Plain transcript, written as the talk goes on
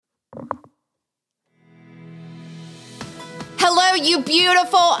Hello, you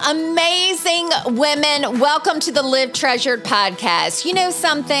beautiful, amazing women. Welcome to the Live Treasured podcast. You know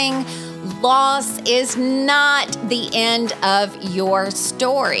something? Loss is not the end of your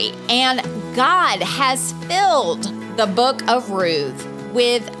story. And God has filled the book of Ruth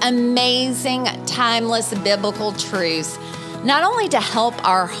with amazing, timeless biblical truths, not only to help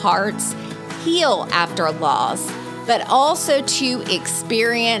our hearts heal after loss, but also to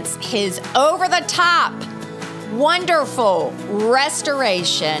experience His over-the-top, wonderful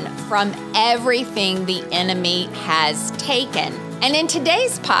restoration from everything the enemy has taken. And in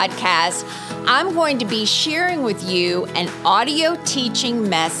today's podcast, I'm going to be sharing with you an audio teaching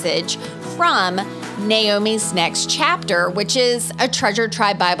message from Naomi's Next Chapter, which is a Treasure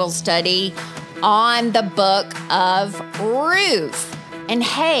Tribe Bible study on the book of Ruth. And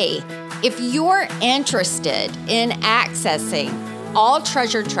hey, if you're interested in accessing all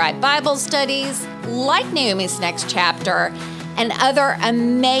Treasure Tribe Bible studies like Naomi's Next Chapter and other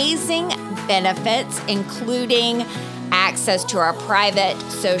amazing benefits, including access to our private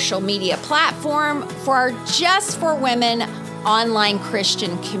social media platform for our Just for Women online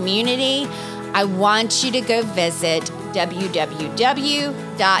Christian community, I want you to go visit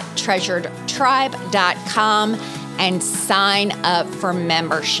www.treasuredtribe.com and sign up for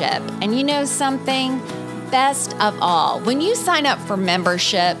membership. And you know something? Best of all, when you sign up for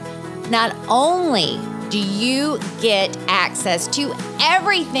membership, not only do you get access to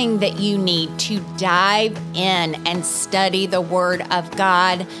everything that you need to dive in and study the Word of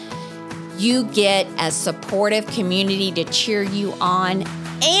God, you get a supportive community to cheer you on,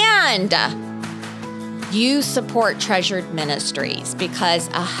 and you support Treasured Ministries because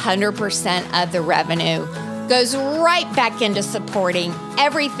 100% of the revenue goes right back into supporting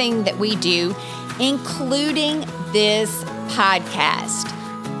everything that we do, including this podcast.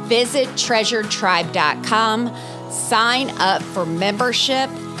 Visit treasuredtribe.com, sign up for membership,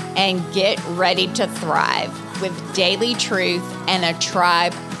 and get ready to thrive with daily truth and a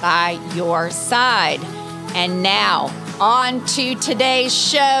tribe by your side. And now, on to today's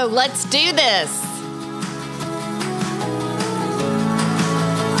show. Let's do this.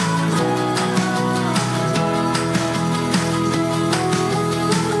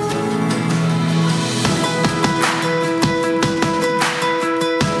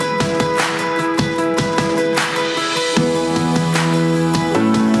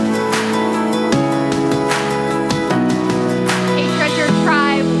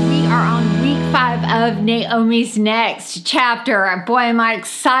 Naomi's Next Chapter. Boy, am I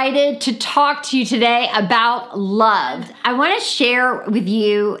excited to talk to you today about love. I want to share with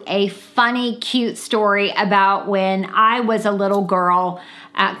you a funny, cute story about when I was a little girl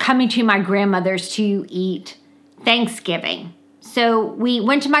coming to my grandmother's to eat Thanksgiving. So we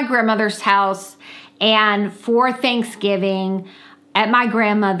went to my grandmother's house, and for Thanksgiving at my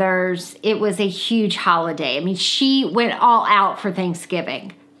grandmother's, it was a huge holiday. I mean, she went all out for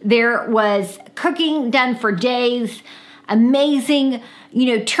Thanksgiving. There was cooking done for days, amazing,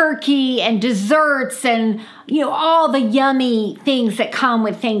 turkey and desserts and, all the yummy things that come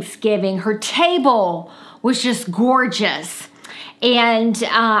with Thanksgiving. Her table was just gorgeous. And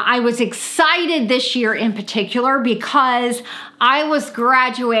I was excited this year in particular because I was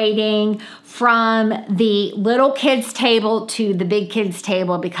graduating from the little kids table to the big kids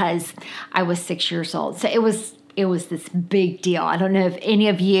table because I was 6 years old. So it was this big deal. I don't know if any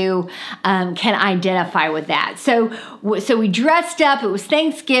of you can identify with that. So we dressed up. It was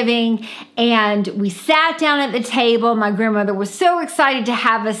Thanksgiving, and we sat down at the table. My grandmother was so excited to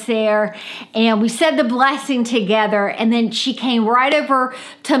have us there, and we said the blessing together, and then she came right over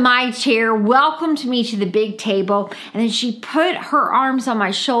to my chair, welcomed me to the big table, and then she put her arms on my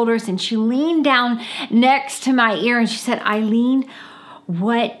shoulders, and she leaned down next to my ear, and she said, "Eileen,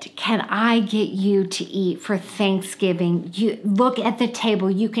 what can I get you to eat for Thanksgiving? You look at the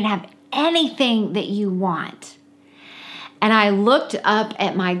table. You can have anything that you want." And I looked up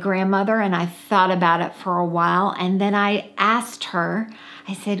at my grandmother and I thought about it for a while. And then I asked her,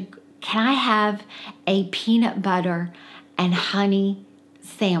 I said, "Can I have a peanut butter and honey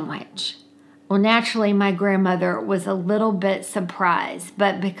sandwich?" Well, naturally, my grandmother was a little bit surprised,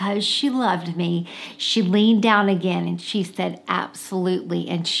 but because she loved me, she leaned down again and she said, "Absolutely."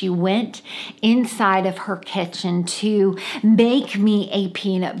 And she went inside of her kitchen to make me a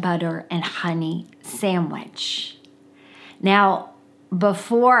peanut butter and honey sandwich. Now,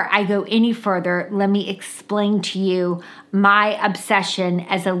 before I go any further, let me explain to you my obsession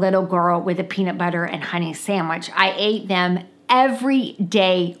as a little girl with a peanut butter and honey sandwich. I ate them every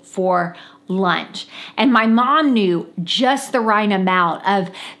day for lunch. And my mom knew just the right amount of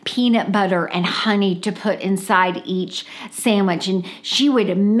peanut butter and honey to put inside each sandwich. And she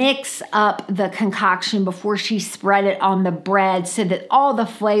would mix up the concoction before she spread it on the bread so that all the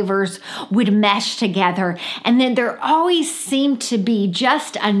flavors would mesh together. And then there always seemed to be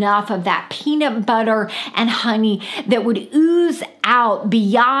just enough of that peanut butter and honey that would ooze out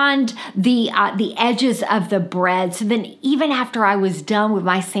beyond the edges of the bread. So then even after I was done with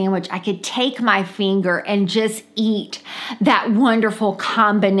my sandwich, I could take my finger and just eat that wonderful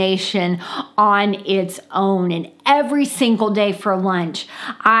combination on its own. And every single day for lunch,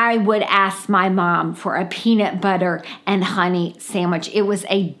 I would ask my mom for a peanut butter and honey sandwich. It was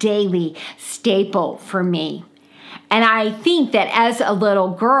a daily staple for me. And I think that as a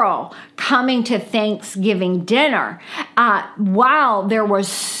little girl coming to Thanksgiving dinner, while there was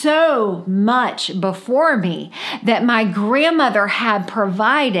so much before me that my grandmother had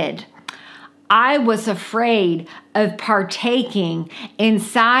provided, I was afraid of partaking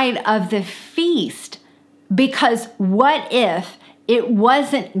inside of the feast, because what if it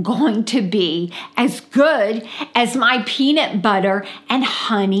wasn't going to be as good as my peanut butter and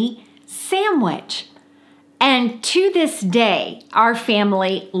honey sandwich? And to this day, our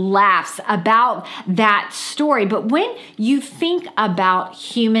family laughs about that story. But when you think about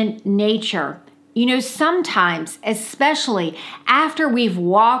human nature, sometimes, especially after we've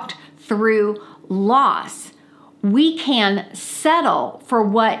walked through loss, we can settle for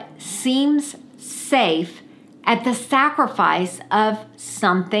what seems safe at the sacrifice of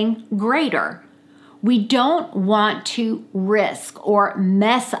something greater. We don't want to risk or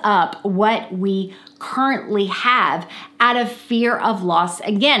mess up what we currently have out of fear of loss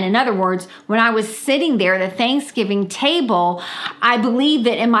again. In other words, when I was sitting there at the Thanksgiving table, I believe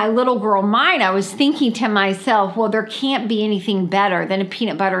that in my little girl mind, I was thinking to myself, well, there can't be anything better than a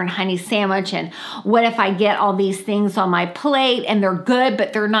peanut butter and honey sandwich. And what if I get all these things on my plate and they're good,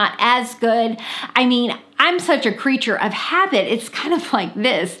 but they're not as good? I mean, I'm such a creature of habit. It's kind of like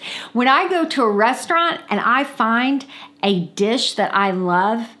this. When I go to a restaurant and I find a dish that I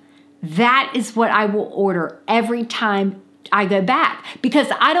love, that is what I will order every time I go back, because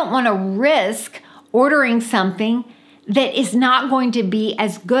I don't want to risk ordering something that is not going to be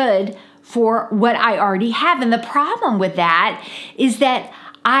as good for what I already have. And the problem with that is that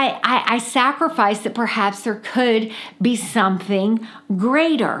I sacrifice that perhaps there could be something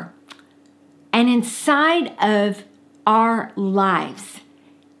greater. And inside of our lives,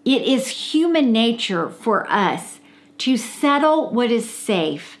 it is human nature for us to settle what is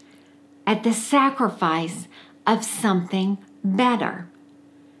safe at the sacrifice of something better.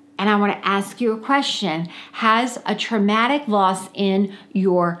 And I want to ask you a question. Has a traumatic loss in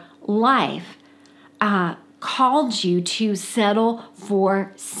your life called you to settle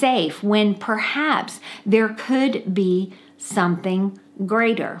for safe when perhaps there could be something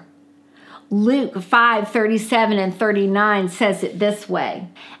greater? Luke 5:37 and 39 says it this way.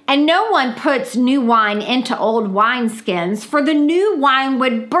 And no one puts new wine into old wineskins, for the new wine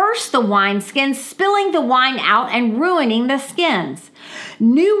would burst the wineskins, spilling the wine out and ruining the skins.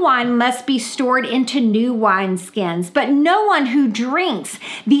 New wine must be stored into new wineskins, but no one who drinks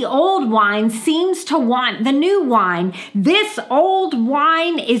the old wine seems to want the new wine. This old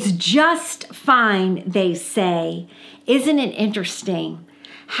wine is just fine, they say. Isn't it interesting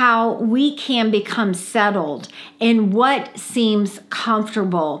how we can become settled in what seems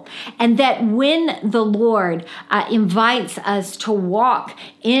comfortable, and that when the Lord invites us to walk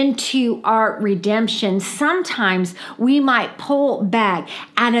into our redemption, sometimes we might pull back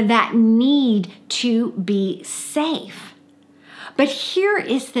out of that need to be safe. But here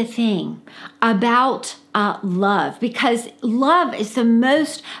is the thing about love, because love is the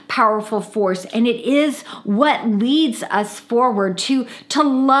most powerful force, and it is what leads us forward to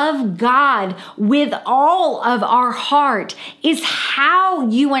love God with all of our heart, is how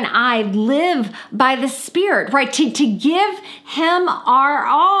you and I live by the Spirit, right? To give Him our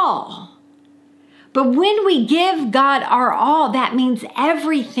all. But when we give God our all, that means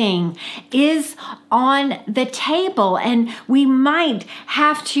everything is on the table, and we might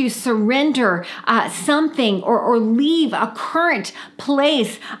have to surrender something or leave a current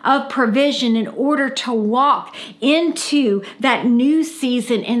place of provision in order to walk into that new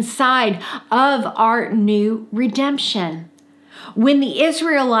season inside of our new redemption. When the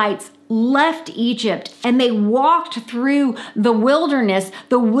Israelites left Egypt and they walked through the wilderness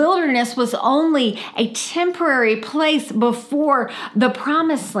was only a temporary place before the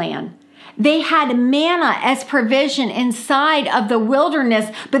promised land. They had manna as provision inside of the wilderness,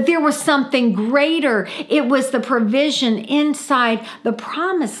 but there was something greater. It was the provision inside the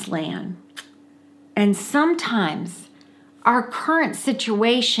promised land. And sometimes our current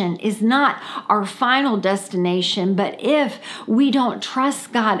situation is not our final destination, but if we don't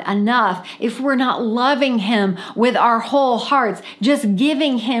trust God enough, if we're not loving Him with our whole hearts, just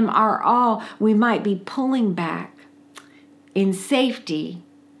giving Him our all, we might be pulling back in safety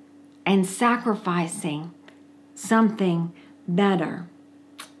and sacrificing something better.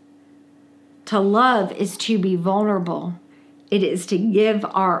 To love is to be vulnerable. It is to give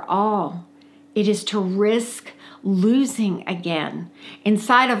our all. It is to risk losing again.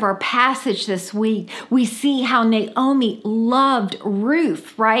 Inside of our passage this week, we see how Naomi loved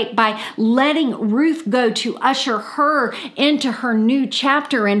Ruth, right? By letting Ruth go to usher her into her new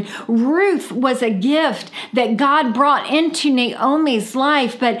chapter. And Ruth was a gift that God brought into Naomi's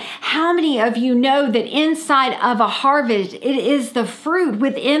life. But how many of you know that inside of a harvest, it is the fruit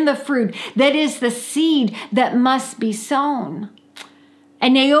within the fruit that is the seed that must be sown?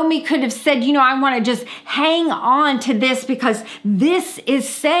 And Naomi could have said, I want to just hang on to this because this is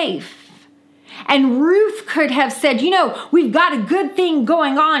safe. And Ruth could have said, we've got a good thing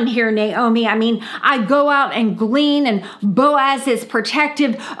going on here, Naomi. I mean, I go out and glean and Boaz is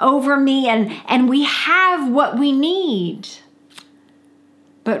protective over me and we have what we need.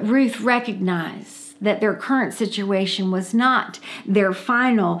 But Ruth recognized that their current situation was not their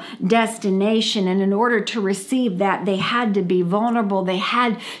final destination. And in order to receive that, they had to be vulnerable. They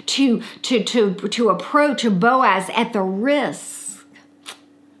had to approach Boaz at the risk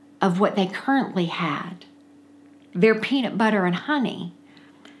of what they currently had, their peanut butter and honey,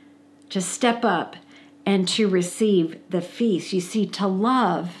 to step up and to receive the feast. You see, to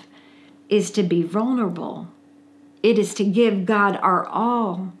love is to be vulnerable. It is to give God our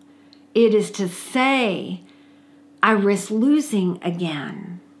all. It is to say, I risk losing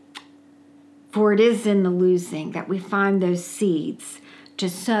again. For it is in the losing that we find those seeds to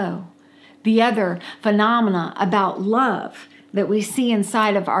sow. The other phenomena about love that we see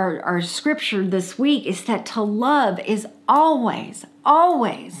inside of our scripture this week is that to love is always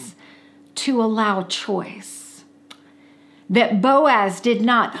to allow choice. That Boaz did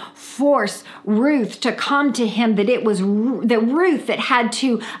not force Ruth to come to him, that it was the Ruth that had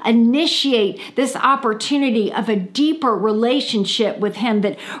to initiate this opportunity of a deeper relationship with him,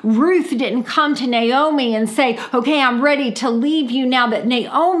 that Ruth didn't come to Naomi and say, okay, I'm ready to leave you now, that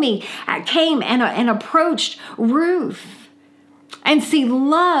Naomi came and approached Ruth. And see,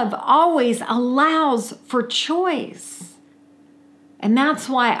 love always allows for choice. And that's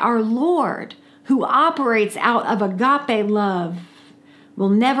why our Lord, who operates out of agape love, will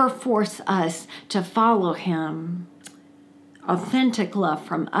never force us to follow him. Authentic love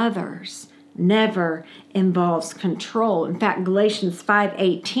from others never involves control. In fact, Galatians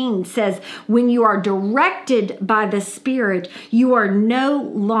 5:18 says, when you are directed by the Spirit, you are no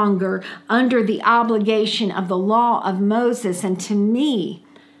longer under the obligation of the law of Moses. And to me,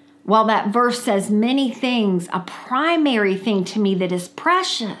 while that verse says many things, a primary thing to me that is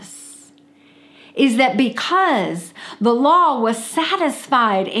precious is that because the law was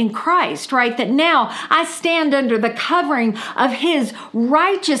satisfied in Christ, right? That now I stand under the covering of his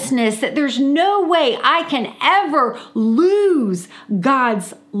righteousness, that there's no way I can ever lose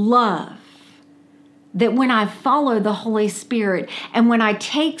God's love. That when I follow the Holy Spirit and when I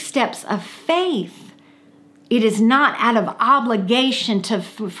take steps of faith, it is not out of obligation to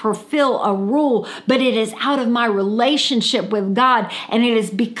fulfill a rule, but it is out of my relationship with God, and it is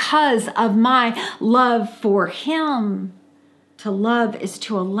because of my love for him. To love is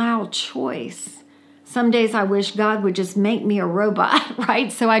to allow choice. Some days I wish God would just make me a robot, right?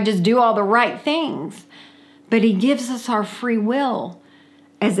 So I just do all the right things. But he gives us our free will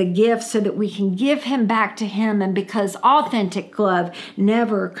as a gift so that we can give him back to him, and because authentic love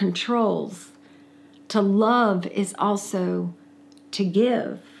never controls. To love is also to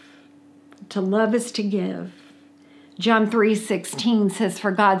give. To love is to give. John 3:16 says,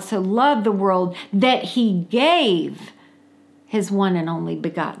 for God so loved the world that he gave his one and only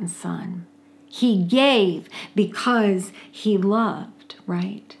begotten Son. He gave because he loved,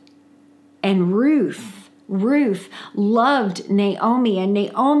 right? And Ruth loved Naomi, and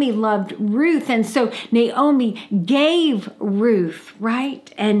Naomi loved Ruth. And so Naomi gave Ruth,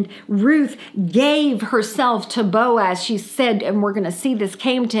 right? And Ruth gave herself to Boaz. She said, and we're going to see this,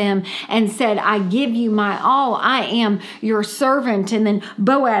 came to him and said, I give you my all. I am your servant. And then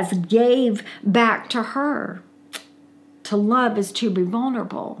Boaz gave back to her. To love is to be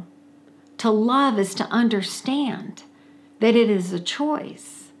vulnerable. To love is to understand that it is a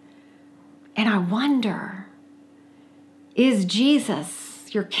choice. And I wonder, is Jesus,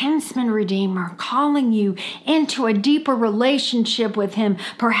 Ruth, your kinsman redeemer, calling you into a deeper relationship with him.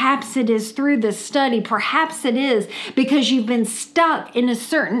 Perhaps it is through this study. Perhaps it is because you've been stuck in a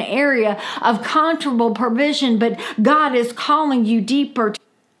certain area of comfortable provision, but God is calling you deeper.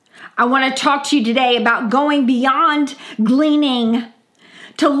 I want to talk to you today about going beyond gleaning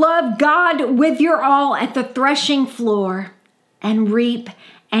to love God with your all at the threshing floor and reap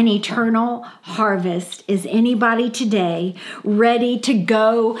an eternal harvest. Is anybody today ready to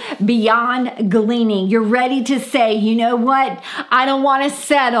go beyond gleaning? You're ready to say, you know what? I don't want to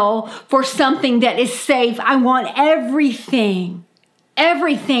settle for something that is safe. I want everything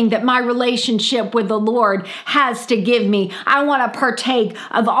that my relationship with the Lord has to give me. I want to partake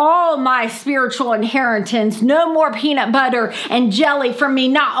of all my spiritual inheritance. No more peanut butter and jelly for me.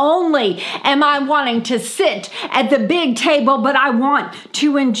 Not only am I wanting to sit at the big table, but I want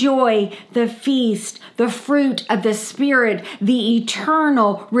to enjoy the feast, the fruit of the Spirit, the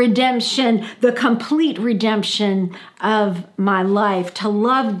eternal redemption, the complete redemption of my life. To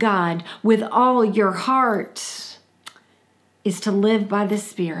love God with all your heart is to live by the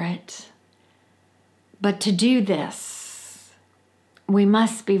Spirit. But to do this, we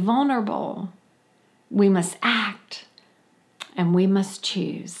must be vulnerable. We must act. And we must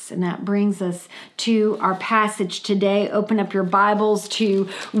choose. And that brings us to our passage today. Open up your Bibles to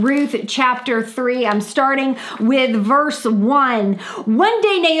Ruth chapter 3. I'm starting with verse 1. One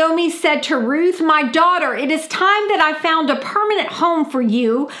day Naomi said to Ruth, "My daughter, it is time that I found a permanent home for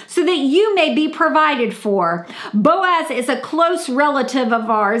you so that you may be provided for. Boaz is a close relative of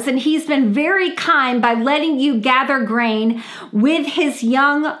ours, and he's been very kind by letting you gather grain with his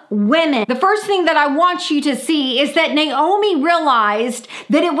young women." The first thing that I want you to see is that Naomi realized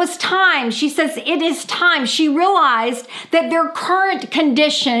that it was time. She says, it is time. She realized that their current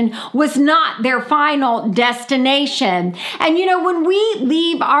condition was not their final destination. And you know, when we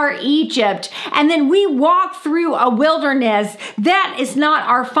leave our Egypt and then we walk through a wilderness, that is not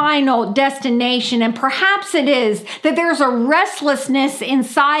our final destination. And perhaps it is that there's a restlessness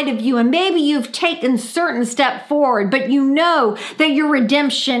inside of you, and maybe you've taken certain step forward, but you know that your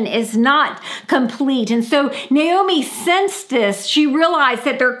redemption is not complete. And so Naomi sensed this. She realized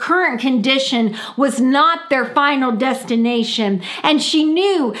that their current condition was not their final destination. And she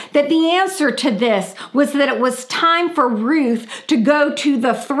knew that the answer to this was that it was time for Ruth to go to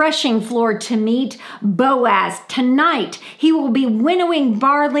the threshing floor to meet Boaz. Tonight, he will be winnowing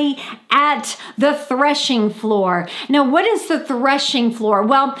barley at the threshing floor. Now, what is the threshing floor?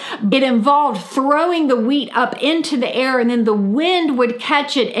 Well, it involved throwing the wheat up into the air, and then the wind would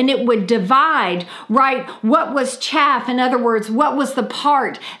catch it and it would divide, right? What was chaff? In other words, what was the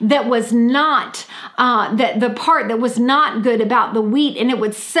part that was not the part that was not good about the wheat, and it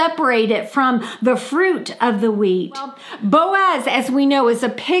would separate it from the fruit of the wheat. Well, Boaz, as we know, is a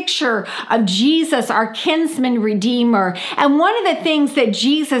picture of Jesus, our kinsman redeemer. And one of the things that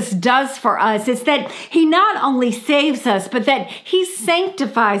Jesus does for us is that he not only saves us, but that he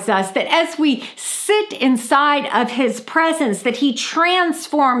sanctifies us, that as we sit inside of his presence, that he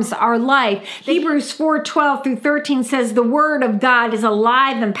transforms our life. Hebrews 4:12 through 13 says, "The word of God is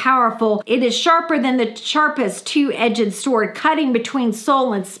alive and powerful. It is sharper than the sharpest two-edged sword, cutting between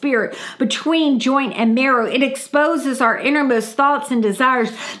soul and spirit, between joint and marrow. It exposes our innermost thoughts and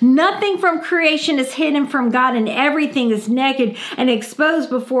desires. Nothing from creation is hidden from God, and everything is naked and exposed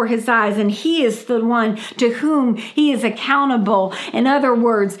before his eyes, and he is the one to whom he is accountable." In other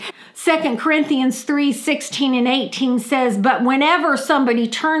words, 2 Corinthians 3:16 and 18 says, "But whenever somebody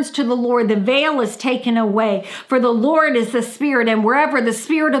turns to the Lord, the veil is taken away. For the Lord is the Spirit, and wherever the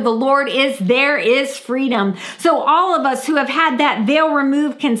Spirit of the Lord is, there is freedom." So all of us who have had that veil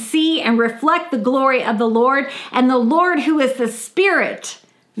removed can see and reflect the glory of the Lord. And the Lord, who is the Spirit,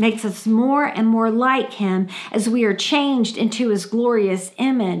 makes us more and more like him as we are changed into his glorious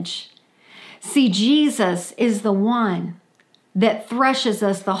image. See, Jesus is the one that threshes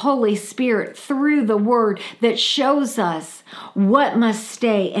us, the Holy Spirit, through the word that shows us what must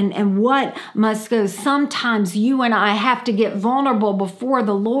stay and what must go. Sometimes you and I have to get vulnerable before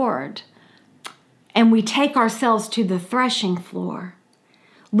the Lord, and we take ourselves to the threshing floor.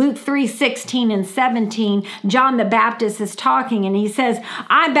 Luke 3:16 and 17, John the Baptist is talking, and he says,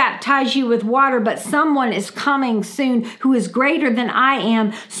 "I baptize you with water, but someone is coming soon who is greater than I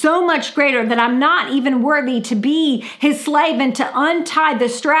am, so much greater that I'm not even worthy to be his slave and to untie the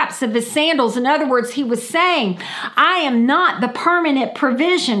straps of his sandals." In other words, he was saying, I am not the permanent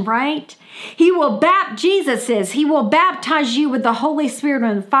provision, right? He will baptize you with the Holy Spirit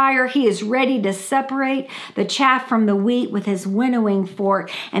and fire. He is ready to separate the chaff from the wheat with his winnowing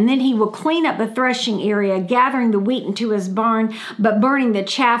fork. And then he will clean up the threshing area, gathering the wheat into his barn, but burning the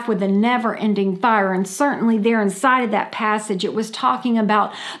chaff with a never-ending fire. And certainly there inside of that passage, it was talking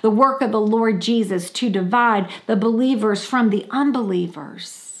about the work of the Lord Jesus to divide the believers from the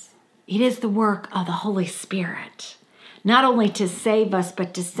unbelievers. It is the work of the Holy Spirit, not only to save us,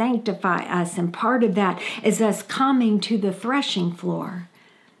 but to sanctify us. And part of that is us coming to the threshing floor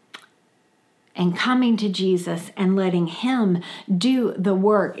and coming to Jesus and letting him do the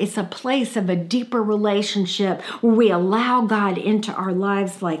work. It's a place of a deeper relationship where we allow God into our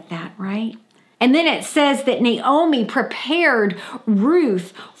lives like that, right? And then it says that Naomi prepared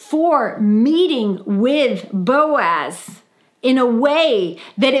Ruth for meeting with Boaz in a way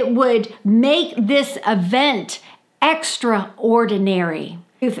that it would make this event extraordinary.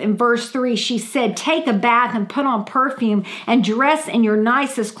 In verse 3, she said, "Take a bath and put on perfume and dress in your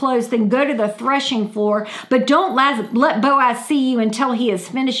nicest clothes, then go to the threshing floor. But don't let Boaz see you until he has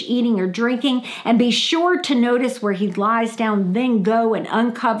finished eating or drinking. And be sure to notice where he lies down. Then go and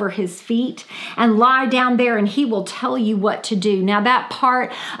uncover his feet and lie down there, and he will tell you what to do." Now, that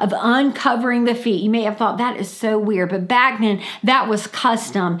part of uncovering the feet, you may have thought that is so weird, but back then, that was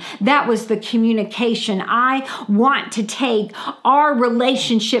custom. That was the communication. I want to take our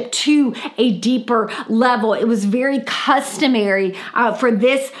relationship to a deeper level. It was very customary for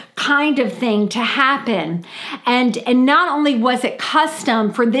this kind of thing to happen. And not only was it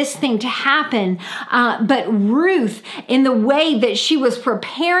custom for this thing to happen, but Ruth, in the way that she was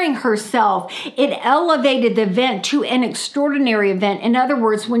preparing herself, it elevated the event to an extraordinary event. In other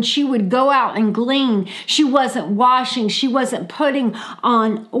words, when she would go out and glean, she wasn't washing, she wasn't putting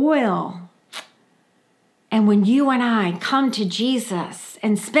on oil. And when you and I come to Jesus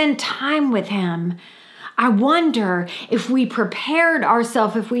and spend time with him, I wonder if we prepared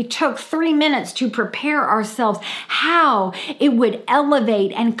ourselves, if we took 3 minutes to prepare ourselves, how it would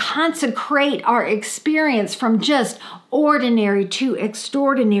elevate and consecrate our experience from just ordinary to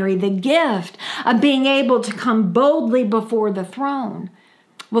extraordinary, the gift of being able to come boldly before the throne.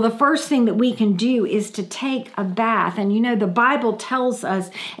 Well, the first thing that we can do is to take a bath. And you know, the Bible tells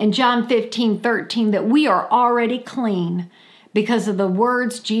us in John 15:13 that we are already clean because of the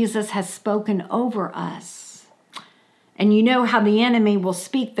words Jesus has spoken over us. And you know how the enemy will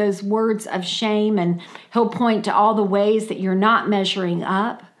speak those words of shame, and he'll point to all the ways that you're not measuring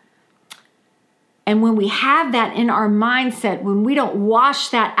up. And when we have that in our mindset, when we don't wash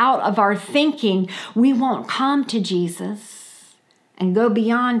that out of our thinking, we won't come to Jesus and go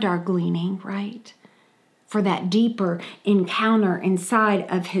beyond our gleaning, right? For that deeper encounter inside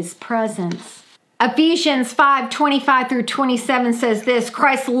of his presence. Ephesians 5:25-27 says this: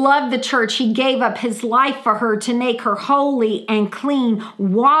 "Christ loved the church. He gave up his life for her to make her holy and clean,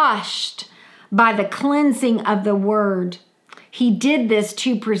 washed by the cleansing of the word. He did this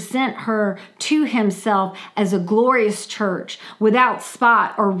to present her to himself as a glorious church, without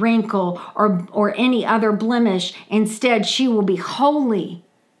spot or wrinkle or any other blemish. Instead, she will be holy,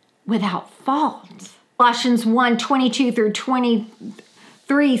 without fault." Colossians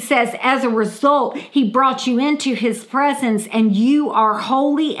 1:22-23 says, "As a result, he brought you into his presence, and you are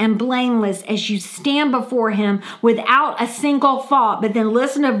holy and blameless as you stand before him without a single fault." But then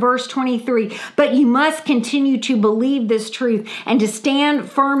listen to verse 23. "But you must continue to believe this truth and to stand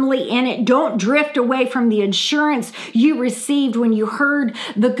firmly in it. Don't drift away from the assurance you received when you heard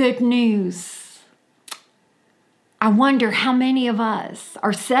the good news." I wonder how many of us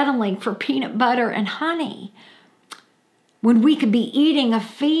are settling for peanut butter and honey when we could be eating a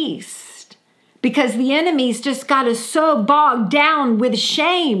feast, because the enemy's just got us so bogged down with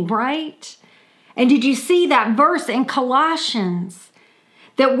shame, right? And did you see that verse in Colossians?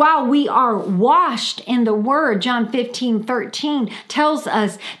 That while we are washed in the word, John 15:13 tells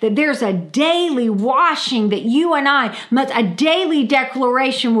us that there's a daily washing that you and I must, a daily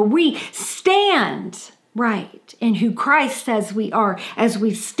declaration where we stand right in who Christ says we are as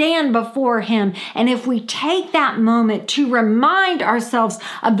we stand before him. And if we take that moment to remind ourselves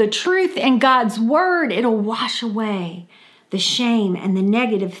of the truth in God's word, it'll wash away the shame and the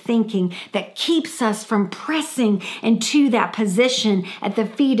negative thinking that keeps us from pressing into that position at the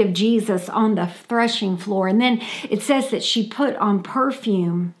feet of Jesus on the threshing floor. And then it says that she put on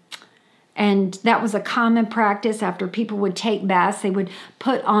perfume. And that was a common practice. After people would take baths, they would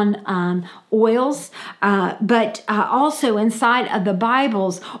put on oils. But also inside of the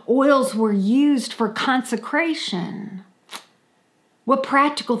Bibles, oils were used for consecration. What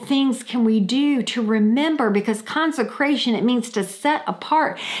practical things can we do to remember? Because consecration, it means to set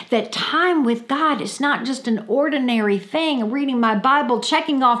apart. That time with God is not just an ordinary thing, reading my Bible,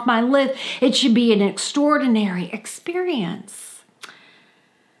 checking off my list. It should be an extraordinary experience.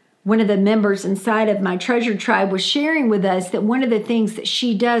 One of the members inside of my treasure tribe was sharing with us that one of the things that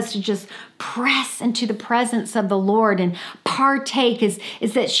she does to just press into the presence of the Lord and partake is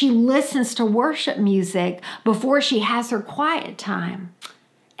that she listens to worship music before she has her quiet time.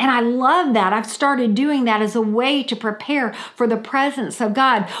 And I love that. I've started doing that as a way to prepare for the presence of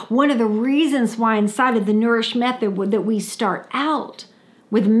God. One of the reasons why inside of the Nourish Method that we start out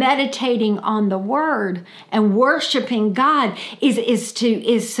with meditating on the Word and worshiping God is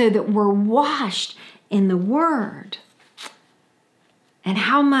so that we're washed in the Word. And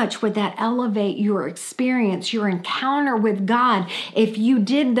how much would that elevate your experience, your encounter with God, if you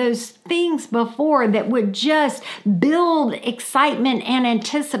did those things before that would just build excitement and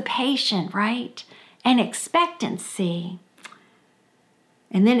anticipation, right? And expectancy.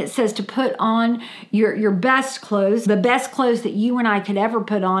 And then it says to put on your best clothes. The best clothes that you and I could ever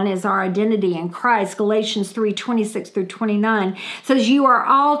put on is our identity in Christ. Galatians 3:26-29 says, you are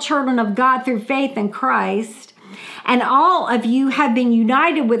all children of God through faith in Christ. And all of you have been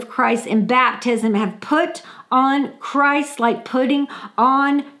united with Christ in baptism, have put on Christ like putting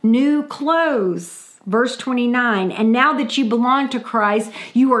on new clothes. Verse 29, and now that you belong to Christ,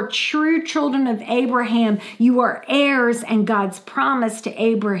 you are true children of Abraham. You are heirs, and God's promise to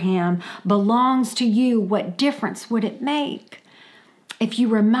Abraham belongs to you. What difference would it make if you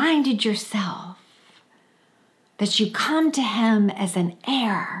reminded yourself that you come to him as an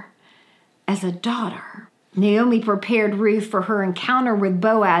heir, as a daughter? Naomi prepared Ruth for her encounter with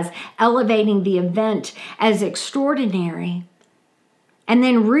Boaz, elevating the event as extraordinary. And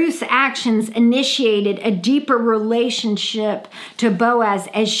then Ruth's actions initiated a deeper relationship to Boaz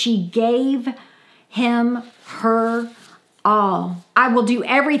as she gave him her all. I will do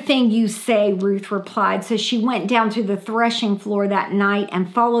everything you say, Ruth replied. So she went down to the threshing floor that night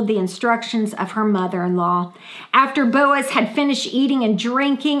and followed the instructions of her mother-in-law. After Boaz had finished eating and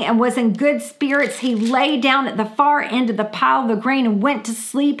drinking and was in good spirits, he lay down at the far end of the pile of the grain and went to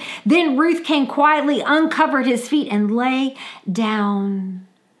sleep. Then Ruth came quietly, uncovered his feet, and lay down.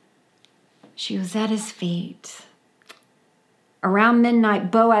 She was at his feet. Around midnight,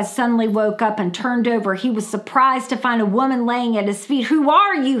 Boaz suddenly woke up and turned over. He was surprised to find a woman laying at his feet. Who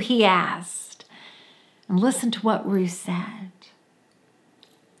are you? He asked. And listen to what Ruth said.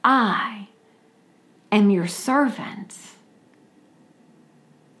 I am your servant.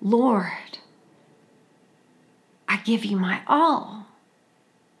 Lord, I give you my all.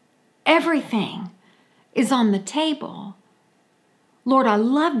 Everything is on the table. Lord, I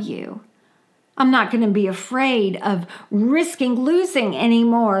love you. I'm not going to be afraid of risking losing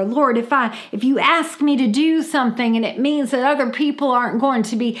anymore. Lord, if you ask me to do something and it means that other people aren't going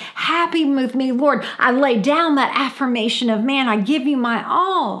to be happy with me, Lord, I lay down that affirmation of, man, I give you my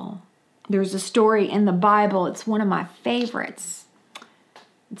all. There's a story in the Bible. It's one of my favorites.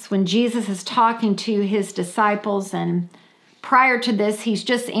 It's when Jesus is talking to his disciples, and prior to this, he's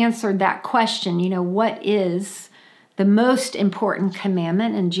just answered that question, what is the most important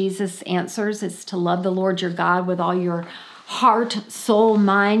commandment? And Jesus answers, it's to love the Lord your God with all your heart, soul,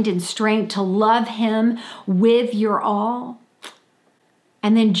 mind, and strength, to love him with your all.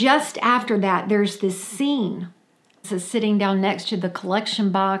 And then just after that, there's this scene. It's sitting down next to the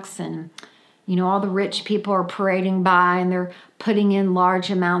collection box, and all the rich people are parading by and they're putting in large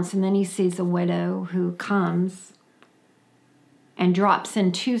amounts. And then he sees a widow who comes and drops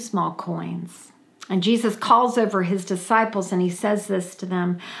in 2 small coins. And Jesus calls over his disciples and he says this to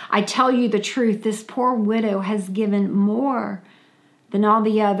them, I tell you the truth, this poor widow has given more than all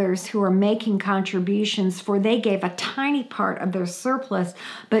the others who are making contributions, for they gave a tiny part of their surplus,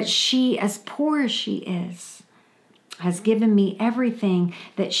 but she, as poor as she is, has given me everything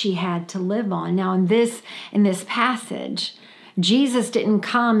that she had to live on. Now in this passage, Jesus didn't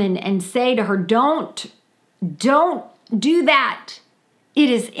come and say to her, don't do that. It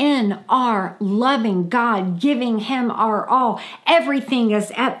is in our loving God, giving him our all. Everything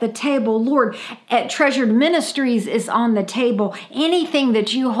is at the table. Lord, at Treasured Ministries is on the table. Anything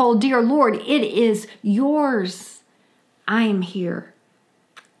that you hold dear, Lord, it is yours. I am here,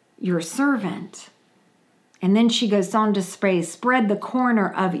 your servant. And then she goes on to say, spread the corner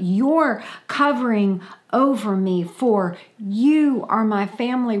of your covering over me, for you are my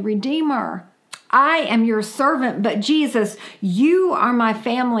family redeemer. I am your servant, but Jesus, you are my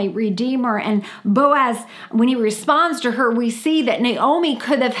family redeemer. And Boaz, when he responds to her, we see that Naomi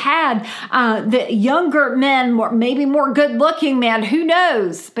could have had the younger men, maybe more good-looking men, who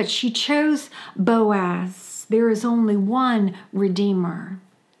knows? But she chose Boaz. There is only one redeemer.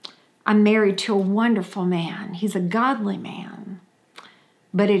 I'm married to a wonderful man. He's a godly man.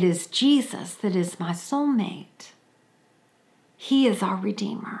 But it is Jesus that is my soulmate. He is our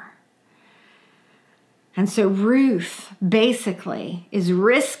redeemer. And so Ruth basically is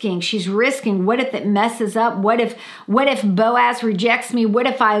risking, she's risking, what if it messes up? What if Boaz rejects me? What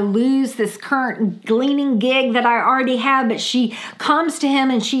if I lose this current gleaning gig that I already have? But she comes to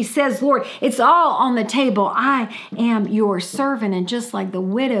him and she says, Lord, it's all on the table. I am your servant. And just like the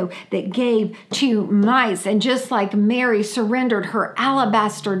widow that gave 2 mites, and just like Mary surrendered her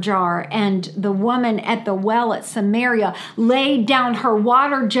alabaster jar, and the woman at the well at Samaria laid down her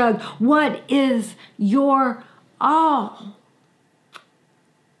water jug, what is your all?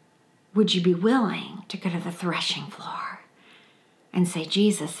 Would you be willing to go to the threshing floor and say,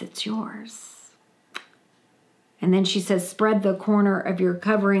 Jesus, it's yours? And then she says, spread the corner of your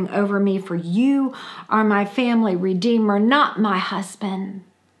covering over me, for you are my family redeemer, not my husband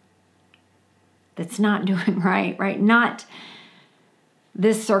that's not doing right? Not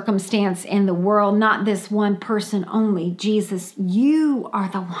this circumstance in the world, not this one person only. Jesus, you are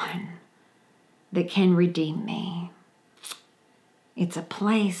the one that can redeem me. It's a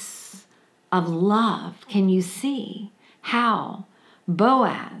place of love. Can you see how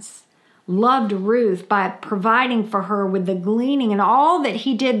Boaz loved Ruth by providing for her with the gleaning and all that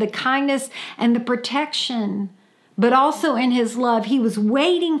he did, the kindness and the protection, but also in his love, he was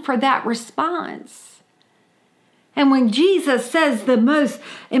waiting for that response. And when Jesus says the most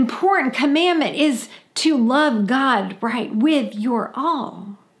important commandment is to love God, right, with your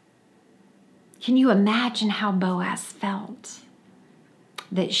all, can you imagine how Boaz felt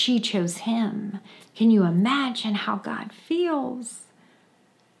that she chose him? Can you imagine how God feels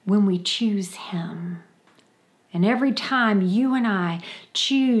when we choose him? And every time you and I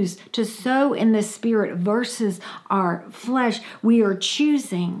choose to sow in the Spirit versus our flesh, we are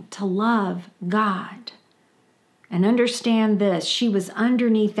choosing to love God. And understand this, she was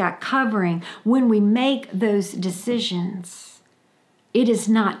underneath that covering. When we make those decisions, it is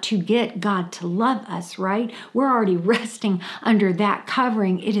not to get God to love us, right? We're already resting under that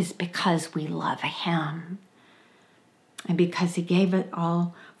covering. It is because we love him and because he gave it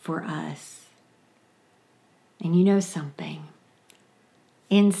all for us. And you know something?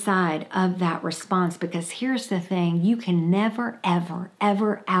 Inside of that response, because here's the thing, you can never, ever,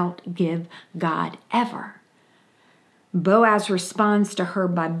 ever outgive God, ever. Boaz responds to her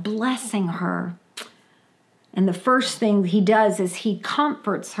by blessing her. And the first thing he does is he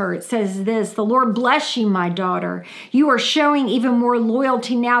comforts her. It says this, the Lord bless you, my daughter. You are showing even more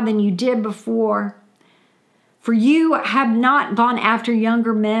loyalty now than you did before. For you have not gone after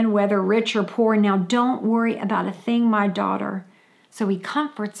younger men, whether rich or poor. Now don't worry about a thing, my daughter. So he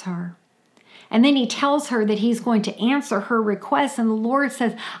comforts her. And then he tells her that he's going to answer her request. And the Lord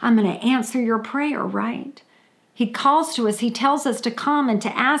says, I'm going to answer your prayer, right? He calls to us. He tells us to come and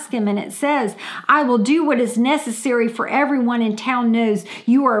to ask him. And it says, I will do what is necessary, for everyone in town knows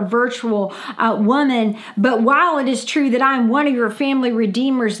you are a virtual woman. But while it is true that I am one of your family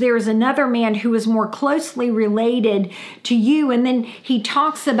redeemers, there is another man who is more closely related to you. And then he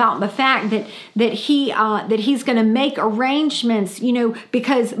talks about the fact that he's going to make arrangements,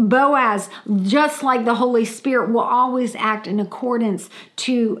 because Boaz, just like the Holy Spirit, will always act in accordance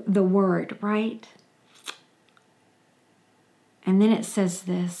to the word, right? And then it says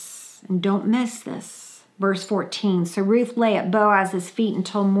this, and don't miss this, verse 14. So Ruth lay at Boaz's feet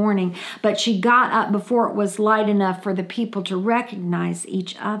until morning, but she got up before it was light enough for the people to recognize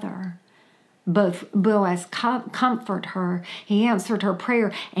each other. Both Boaz comforted her, he answered her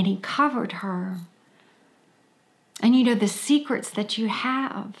prayer, and he covered her. And the secrets that you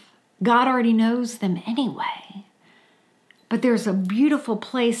have, God already knows them anyway. But there's a beautiful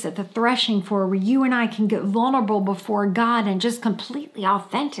place at the threshing floor where you and I can get vulnerable before God and just completely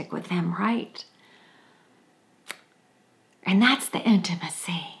authentic with him, right? And that's the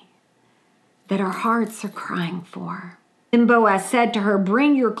intimacy that our hearts are crying for. Then Boaz said to her,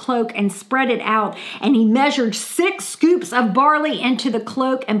 bring your cloak and spread it out. And he measured 6 scoops of barley into the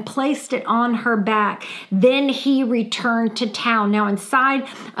cloak and placed it on her back. Then he returned to town. Now inside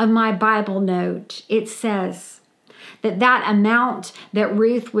of my Bible note, it says that amount that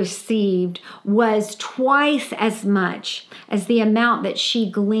Ruth received was twice as much as the amount that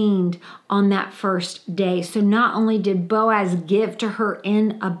she gleaned on that first day. So not only did Boaz give to her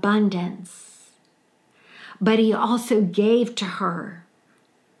in abundance, but he also gave to her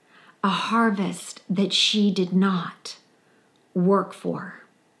a harvest that she did not work for.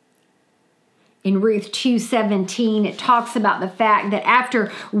 In Ruth 2:17, it talks about the fact that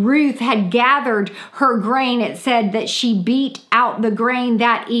after Ruth had gathered her grain, it said that she beat out the grain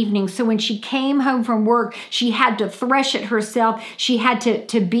that evening. So when she came home from work, she had to thresh it herself. She had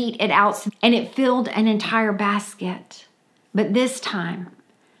to beat it out, and it filled an entire basket. But this time,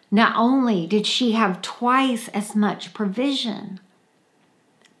 not only did she have twice as much provision,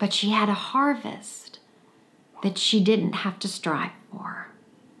 but she had a harvest that she didn't have to strive for.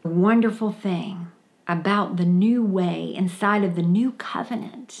 The wonderful thing about the new way inside of the new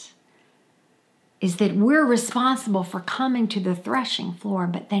covenant is that we're responsible for coming to the threshing floor,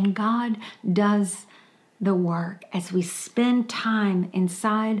 but then God does the work as we spend time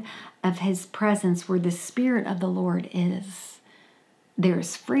inside of his presence where the Spirit of the Lord is.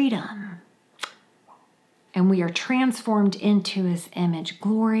 There's freedom. And we are transformed into his image,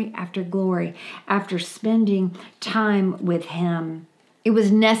 glory after spending time with him. It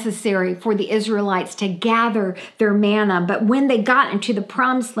was necessary for the Israelites to gather their manna. But when they got into the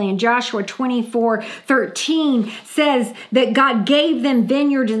promised land, Joshua 24:13 says that God gave them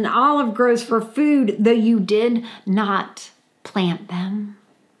vineyards and olive groves for food, though you did not plant them.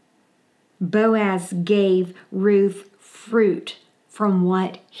 Boaz gave Ruth fruit from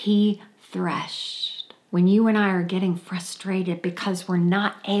what he threshed. When you and I are getting frustrated because we're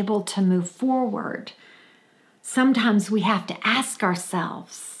not able to move forward, sometimes we have to ask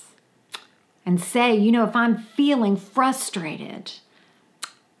ourselves and say, if I'm feeling frustrated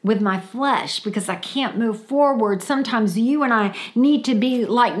with my flesh because I can't move forward, sometimes you and I need to be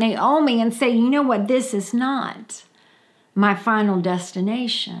like Naomi and say, this is not my final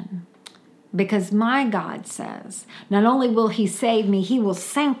destination. Because my God says, not only will he save me, he will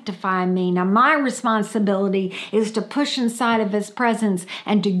sanctify me. Now, my responsibility is to push inside of his presence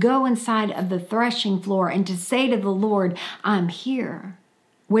and to go inside of the threshing floor and to say to the Lord, I'm here.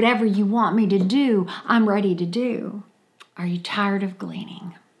 Whatever you want me to do, I'm ready to do. Are you tired of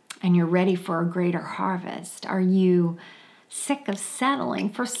gleaning and you're ready for a greater harvest? Are you sick of settling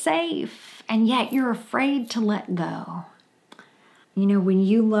for safe and yet you're afraid to let go? When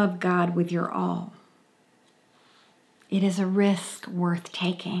you love God with your all, it is a risk worth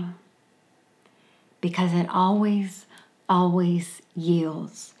taking because it always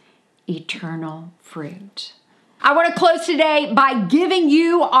yields eternal fruit. I want to close today by giving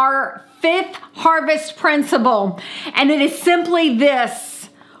you our 5th harvest principle, and it is simply this: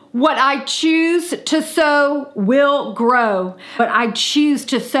 what I choose to sow will grow. What I choose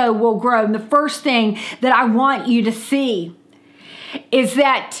to sow will grow. And the first thing that I want you to see is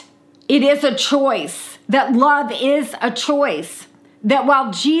that it is a choice, that love is a choice, that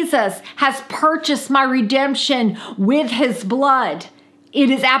while Jesus has purchased my redemption with his blood, it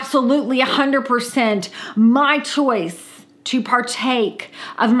is absolutely 100% my choice to partake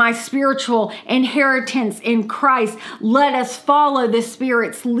of my spiritual inheritance in Christ. Let us follow the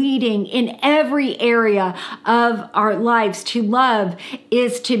Spirit's leading in every area of our lives. To love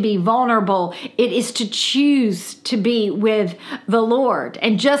is to be vulnerable. It is to choose to be with the Lord.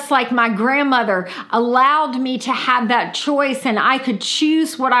 And just like my grandmother allowed me to have that choice and I could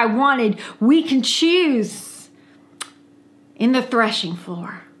choose what I wanted, we can choose in the threshing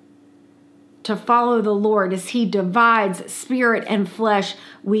floor to follow the Lord as he divides spirit and flesh.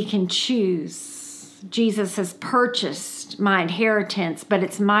 We can choose. Jesus has purchased my inheritance, but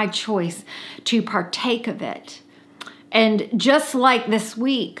it's my choice to partake of it. And just like this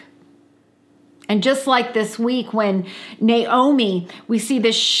week when Naomi, we see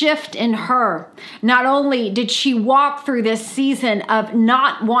this shift in her. Not only did she walk through this season of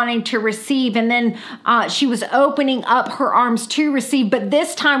not wanting to receive, and then she was opening up her arms to receive, but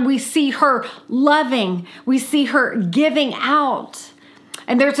this time we see her loving. We see her giving out.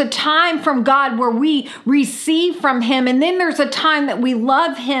 And there's a time from God where we receive from him, and then there's a time that we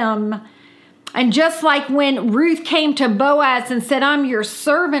love him. And just like when Ruth came to Boaz and said, I'm your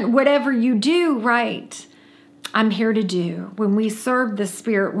servant, whatever you do, right, I'm here to do. When we serve the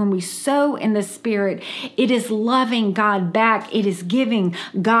Spirit, when we sow in the Spirit, it is loving God back. It is giving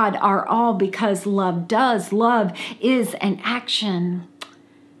God our all because love does. Love is an action.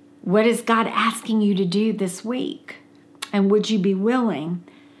 What is God asking you to do this week? And would you be willing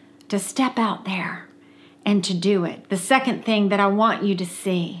to step out there and to do it? The second thing that I want you to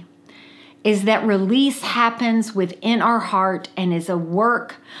see is that release happens within our heart and is a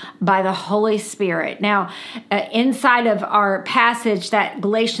work by the Holy Spirit. Now, inside of our passage, that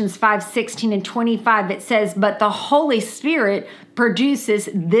Galatians 5:16 and 25, it says, but the Holy Spirit produces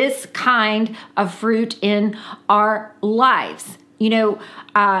this kind of fruit in our lives.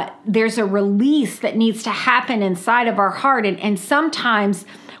 There's a release that needs to happen inside of our heart, and sometimes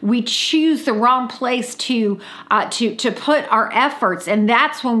we choose the wrong place to put our efforts, and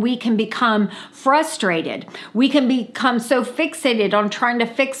that's when we can become frustrated. We can become so fixated on trying to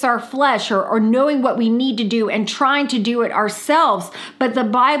fix our flesh or knowing what we need to do and trying to do it ourselves. But the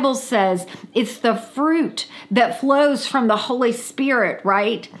Bible says it's the fruit that flows from the Holy Spirit,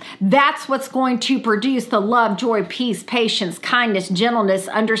 right? That's what's going to produce the love, joy, peace, patience, kindness, gentleness,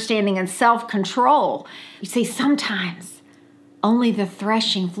 understanding, and self-control. You see, sometimes only the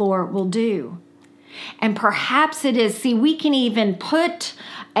threshing floor will do. And perhaps it is, we can even put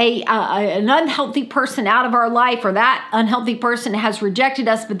an unhealthy person out of our life, or that unhealthy person has rejected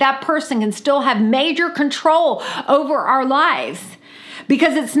us, but that person can still have major control over our lives.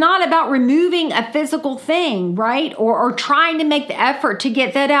 Because it's not about removing a physical thing, right? Or trying to make the effort to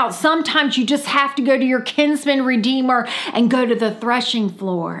get that out. Sometimes you just have to go to your kinsman redeemer and go to the threshing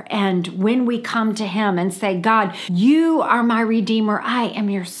floor. And when we come to him and say, God, you are my redeemer, I am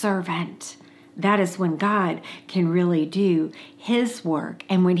your servant, that is when God can really do his work.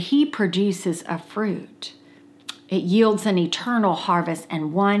 And when he produces a fruit, it yields an eternal harvest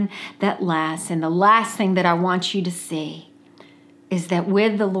and one that lasts. And the last thing that I want you to see is that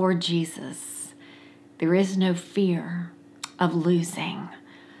with the Lord Jesus, there is no fear of losing.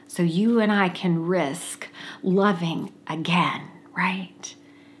 So you and I can risk loving again, right?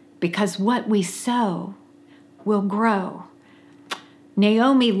 Because what we sow will grow.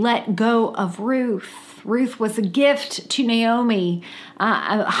 Naomi let go of Ruth. Ruth was a gift to Naomi,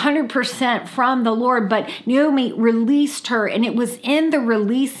 100% from the Lord, but Naomi released her, and it was in the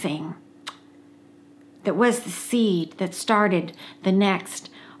releasing that was the seed that started the next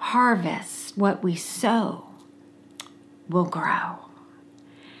harvest. What we sow will grow.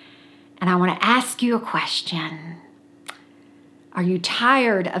 And I want to ask you a question. Are you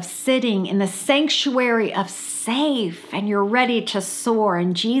tired of sitting in the sanctuary of safe and you're ready to soar?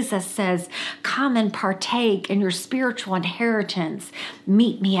 And Jesus says, come and partake in your spiritual inheritance.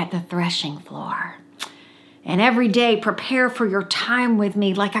 Meet me at the threshing floor. And every day prepare for your time with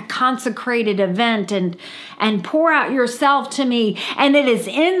me like a consecrated event and pour out yourself to me. And it is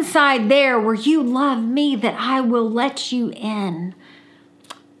inside there where you love me that I will let you in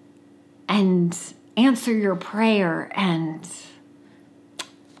and answer your prayer and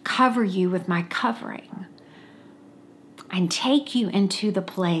cover you with my covering and take you into the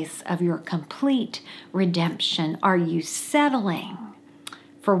place of your complete redemption. Are you settling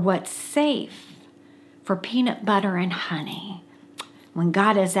for what's safe? For peanut butter and honey, when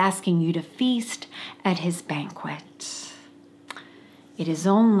God is asking you to feast at his banquet? It is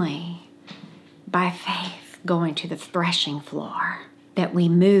only by faith going to the threshing floor that we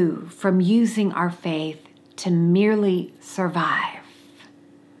move from using our faith to merely survive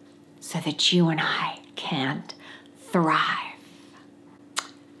so that you and I can thrive.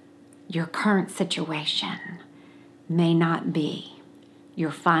 Your current situation may not be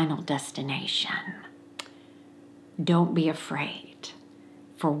your final destination. Don't be afraid,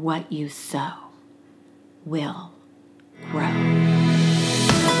 for what you sow will grow.